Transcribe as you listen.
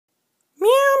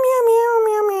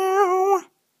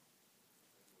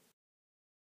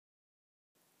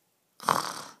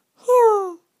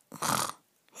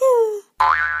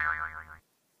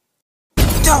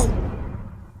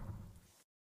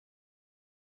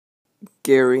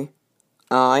Gary.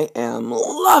 I am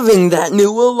loving that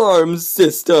new alarm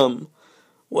system.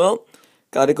 Well,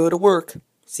 gotta go to work.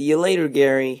 See you later,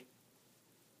 Gary.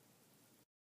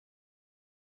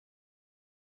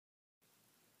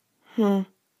 Oh,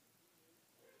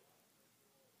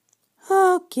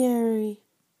 Gary.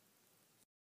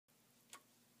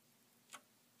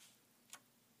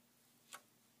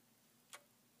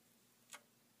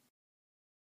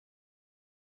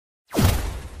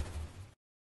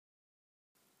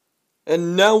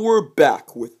 And now we're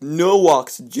back with no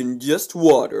oxygen, just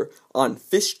water on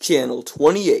Fish Channel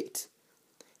 28.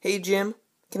 Hey, Jim,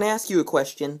 can I ask you a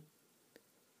question?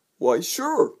 Why,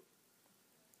 sure.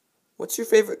 What's your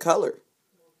favorite color?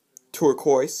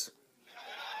 Turquoise.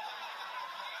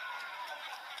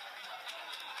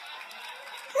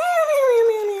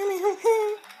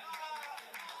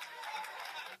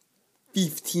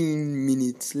 "15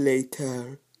 minutes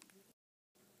later.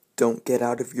 Don't get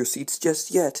out of your seats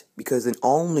just yet, because an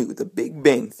all-new The Big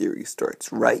Bang Theory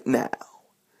starts right now."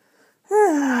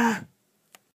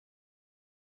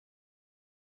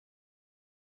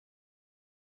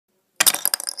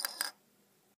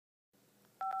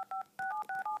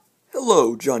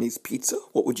 Hello, Johnny's Pizza.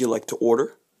 What would you like to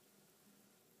order?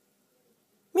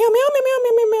 Meow, meow, meow,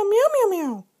 meow, meow, meow, meow, meow,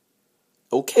 meow.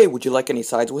 Okay, would you like any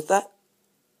sides with that?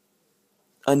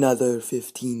 Another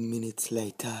 15 minutes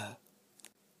later.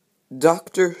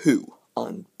 Doctor Who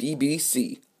on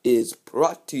BBC is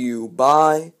brought to you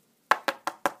by...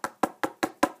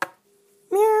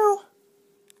 Meow.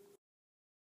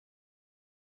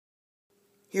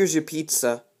 Here's your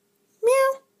pizza.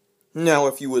 Meow. Now,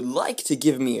 if you would like to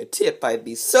give me a tip, I'd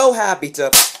be so happy to...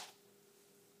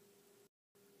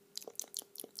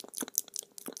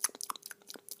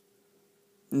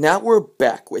 Now we're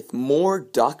back with more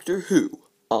Doctor Who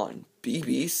on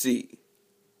BBC.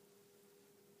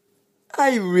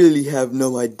 I really have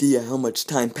no idea how much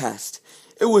time passed.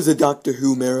 It was a Doctor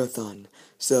Who marathon,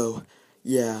 so,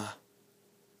 yeah.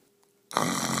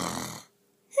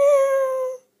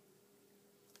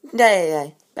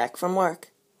 Day, back from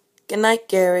work. Good night,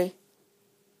 Gary.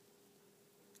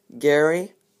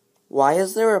 Gary, why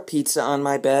is there a pizza on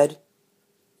my bed?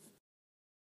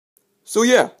 So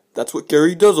yeah, that's what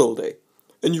Gary does all day.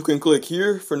 And you can click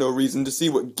here for no reason to see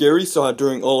what Gary saw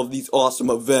during all of these awesome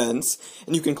events.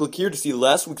 And you can click here to see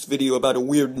last week's video about a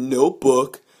weird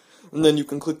notebook. And then you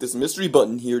can click this mystery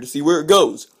button here to see where it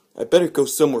goes. I bet it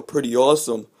goes somewhere pretty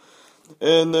awesome.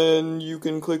 And then you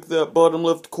can click that bottom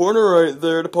left corner right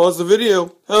there to pause the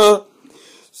video.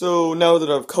 So now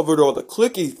that I've covered all the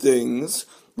clicky things,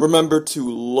 remember to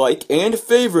like and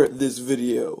favorite this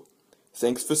video.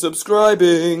 Thanks for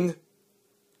subscribing.